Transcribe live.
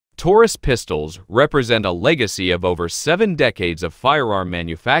Taurus Pistols represent a legacy of over 7 decades of firearm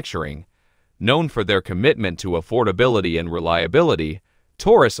manufacturing. Known for their commitment to affordability and reliability,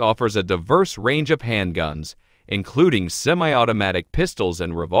 Taurus offers a diverse range of handguns, including semi-automatic pistols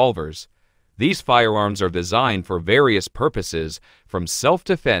and revolvers. These firearms are designed for various purposes, from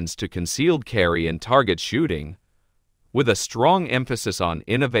self-defense to concealed carry and target shooting. With a strong emphasis on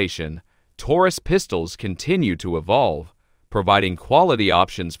innovation, Taurus Pistols continue to evolve, providing quality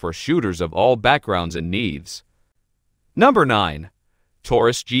options for shooters of all backgrounds and needs. Number 9.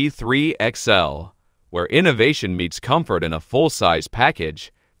 Taurus G3XL, where innovation meets comfort in a full-size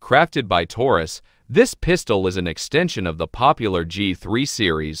package. Crafted by Taurus, this pistol is an extension of the popular G3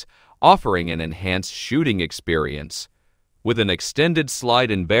 series, offering an enhanced shooting experience. With an extended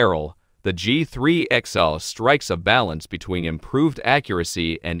slide-in barrel, the G3XL strikes a balance between improved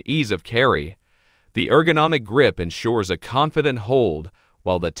accuracy and ease of carry. The ergonomic grip ensures a confident hold,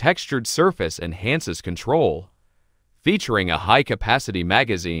 while the textured surface enhances control. Featuring a high-capacity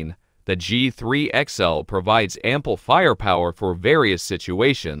magazine, the G3XL provides ample firepower for various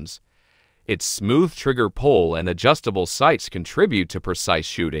situations. Its smooth trigger pull and adjustable sights contribute to precise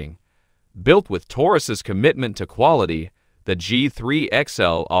shooting. Built with Taurus's commitment to quality, the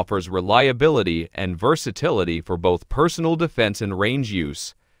G3XL offers reliability and versatility for both personal defense and range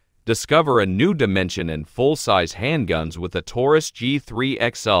use. Discover a new dimension in full-size handguns with the Taurus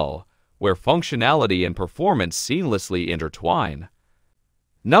G3XL, where functionality and performance seamlessly intertwine.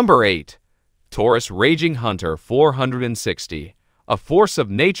 Number 8. Taurus Raging Hunter 460, a force of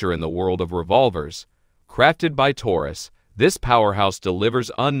nature in the world of revolvers. Crafted by Taurus, this powerhouse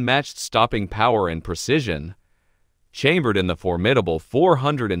delivers unmatched stopping power and precision. Chambered in the formidable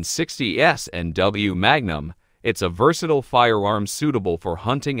 460 S&W Magnum, it's a versatile firearm suitable for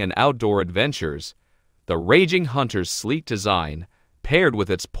hunting and outdoor adventures. The Raging Hunter's sleek design, paired with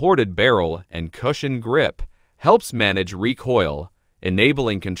its ported barrel and cushioned grip, helps manage recoil,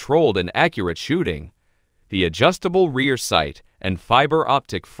 enabling controlled and accurate shooting. The adjustable rear sight and fiber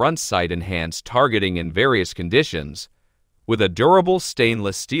optic front sight enhance targeting in various conditions. With a durable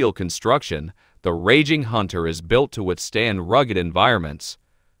stainless steel construction, the Raging Hunter is built to withstand rugged environments.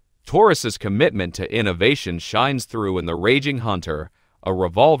 Taurus's commitment to innovation shines through in the Raging Hunter, a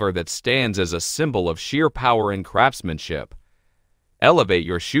revolver that stands as a symbol of sheer power and craftsmanship. Elevate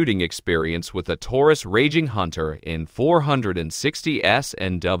your shooting experience with the Taurus Raging Hunter in 460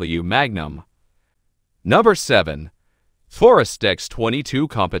 S&W Magnum. Number 7. TaurusTX 22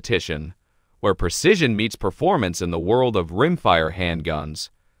 Competition, where precision meets performance in the world of rimfire handguns.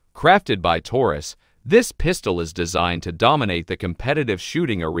 Crafted by Taurus, this pistol is designed to dominate the competitive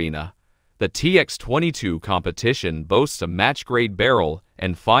shooting arena. The TX22 Competition boasts a match-grade barrel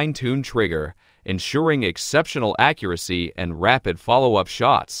and fine-tuned trigger, ensuring exceptional accuracy and rapid follow-up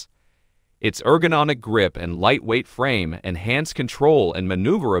shots. Its ergonomic grip and lightweight frame enhance control and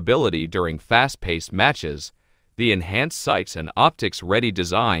maneuverability during fast-paced matches. The enhanced sights and optics-ready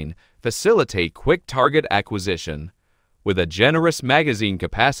design facilitate quick target acquisition. With a generous magazine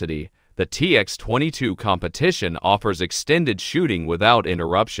capacity, the TX22 Competition offers extended shooting without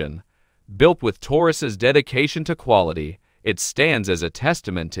interruption. Built with Taurus's dedication to quality, it stands as a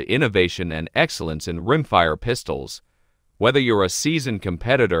testament to innovation and excellence in rimfire pistols. Whether you're a seasoned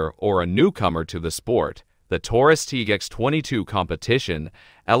competitor or a newcomer to the sport, the Taurus TX22 Competition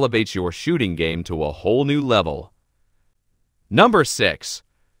elevates your shooting game to a whole new level. Number 6.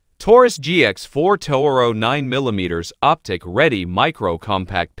 Taurus GX4 T.O.R.O 9mm Optic Ready Micro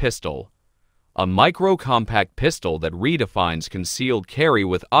Compact Pistol. A micro-compact pistol that redefines concealed carry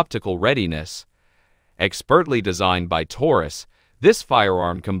with optical readiness. Expertly designed by Taurus, this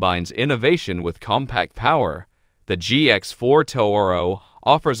firearm combines innovation with compact power. The GX4 T.O.R.O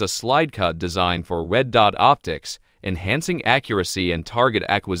offers a slide-cut design for red dot optics, enhancing accuracy and target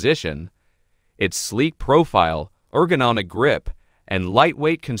acquisition. Its sleek profile, ergonomic grip, and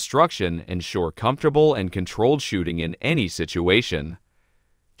lightweight construction ensure comfortable and controlled shooting in any situation.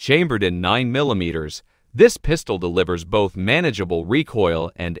 Chambered in 9mm, this pistol delivers both manageable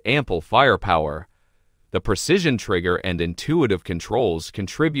recoil and ample firepower. The precision trigger and intuitive controls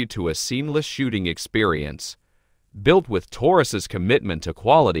contribute to a seamless shooting experience. Built with Taurus's commitment to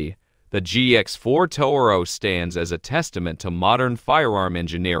quality, the GX4 T.O.R.O stands as a testament to modern firearm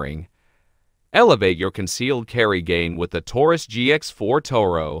engineering. Elevate your concealed carry game with the Taurus GX4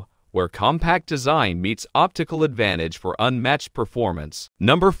 T.O.R.O, where compact design meets optical advantage for unmatched performance.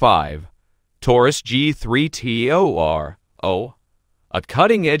 Number 5. Taurus G3 T.O.R.O, a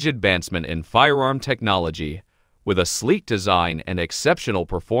cutting-edge advancement in firearm technology. With a sleek design and exceptional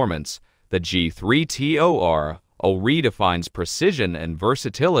performance, the G3 T.O.R.O redefines precision and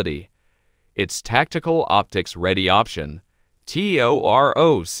versatility. Its tactical optics-ready option,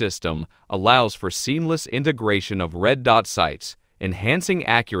 T.O.R.O. system allows for seamless integration of red dot sights, enhancing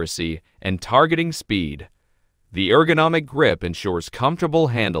accuracy and targeting speed. The ergonomic grip ensures comfortable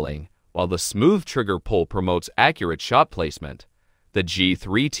handling, while the smooth trigger pull promotes accurate shot placement. The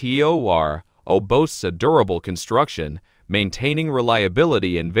G3 T.O.R.O. boasts a durable construction, maintaining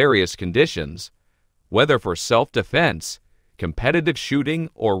reliability in various conditions. Whether for self-defense, competitive shooting,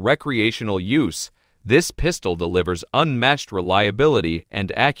 or recreational use, this pistol delivers unmatched reliability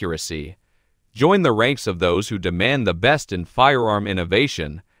and accuracy. Join the ranks of those who demand the best in firearm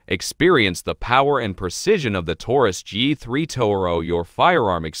innovation. Experience the power and precision of the Taurus G3 T.O.R.O. Your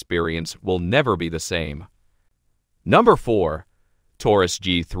firearm experience will never be the same. Number 4. Taurus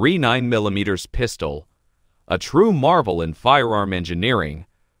G3 9mm Pistol. A true marvel in firearm engineering.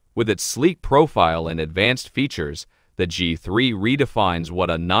 With its sleek profile and advanced features, the G3 redefines what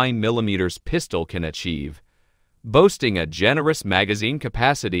a 9mm pistol can achieve. Boasting a generous magazine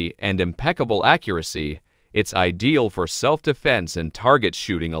capacity and impeccable accuracy, it's ideal for self-defense and target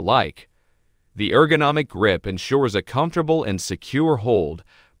shooting alike. The ergonomic grip ensures a comfortable and secure hold,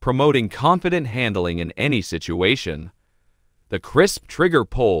 promoting confident handling in any situation. The crisp trigger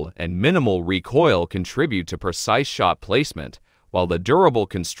pull and minimal recoil contribute to precise shot placement, while the durable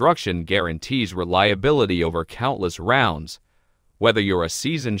construction guarantees reliability over countless rounds. Whether you're a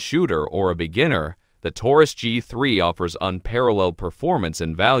seasoned shooter or a beginner, the Taurus G3 offers unparalleled performance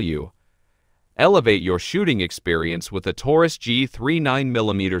and value. Elevate your shooting experience with the Taurus G3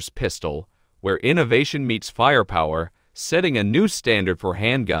 9mm pistol, where innovation meets firepower, setting a new standard for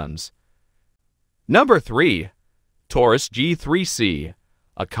handguns. Number 3. Taurus G3c,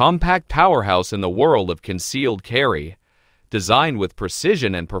 a compact powerhouse in the world of concealed carry. Designed with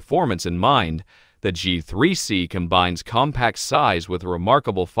precision and performance in mind, the G3c combines compact size with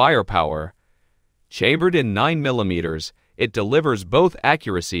remarkable firepower. Chambered in 9mm, it delivers both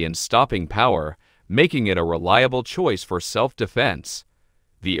accuracy and stopping power, making it a reliable choice for self-defense.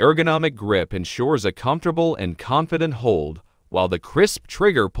 The ergonomic grip ensures a comfortable and confident hold, while the crisp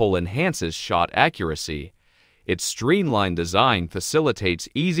trigger pull enhances shot accuracy. Its streamlined design facilitates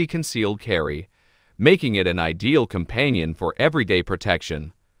easy concealed carry, making it an ideal companion for everyday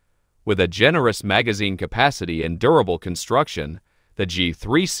protection. With a generous magazine capacity and durable construction, the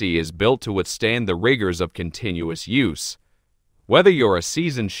G3c is built to withstand the rigors of continuous use. Whether you're a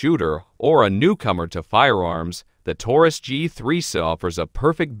seasoned shooter or a newcomer to firearms, the Taurus G3c offers a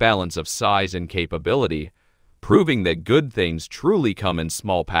perfect balance of size and capability, proving that good things truly come in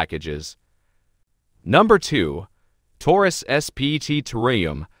small packages. Number 2. Taurus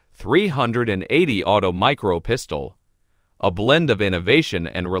SPECTRUM 380 Auto Micro Pistol. A blend of innovation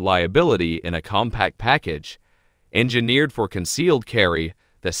and reliability in a compact package. Engineered for concealed carry,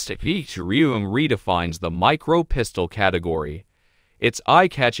 the SPECTRUM redefines the micro pistol category. Its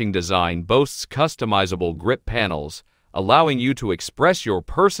eye-catching design boasts customizable grip panels, allowing you to express your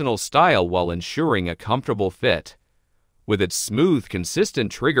personal style while ensuring a comfortable fit. With its smooth,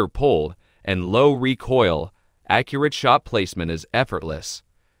 consistent trigger pull and low recoil, accurate shot placement is effortless.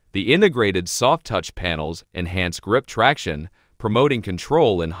 The integrated soft-touch panels enhance grip traction, promoting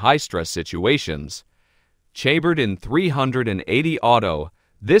control in high-stress situations. Chambered in 380 Auto,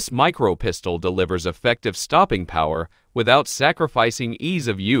 this micro pistol delivers effective stopping power without sacrificing ease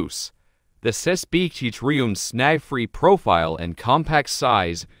of use. The SPECTRUM's snag-free profile and compact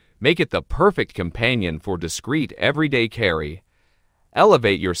size make it the perfect companion for discreet everyday carry.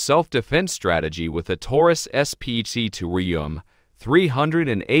 Elevate your self-defense strategy with the Taurus SPECTRUM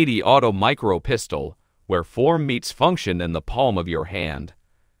 380 Auto Micro Pistol, where form meets function in the palm of your hand.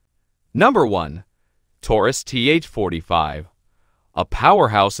 Number 1. Taurus TH45. A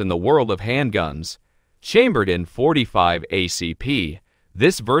powerhouse in the world of handguns. Chambered in 45 ACP,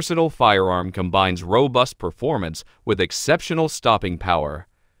 this versatile firearm combines robust performance with exceptional stopping power.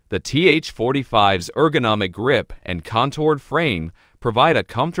 The TH45's ergonomic grip and contoured frame provide a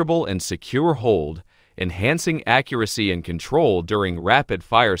comfortable and secure hold, enhancing accuracy and control during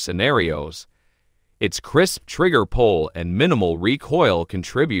rapid-fire scenarios. Its crisp trigger pull and minimal recoil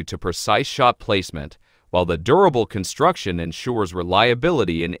contribute to precise shot placement, while the durable construction ensures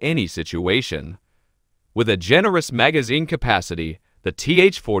reliability in any situation. With a generous magazine capacity, the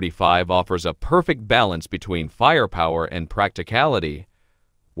TH45 offers a perfect balance between firepower and practicality.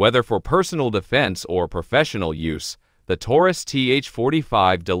 Whether for personal defense or professional use, the Taurus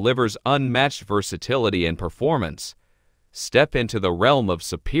TH45 delivers unmatched versatility and performance. Step into the realm of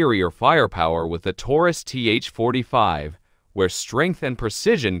superior firepower with the Taurus TH45, where strength and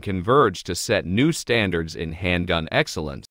precision converge to set new standards in handgun excellence.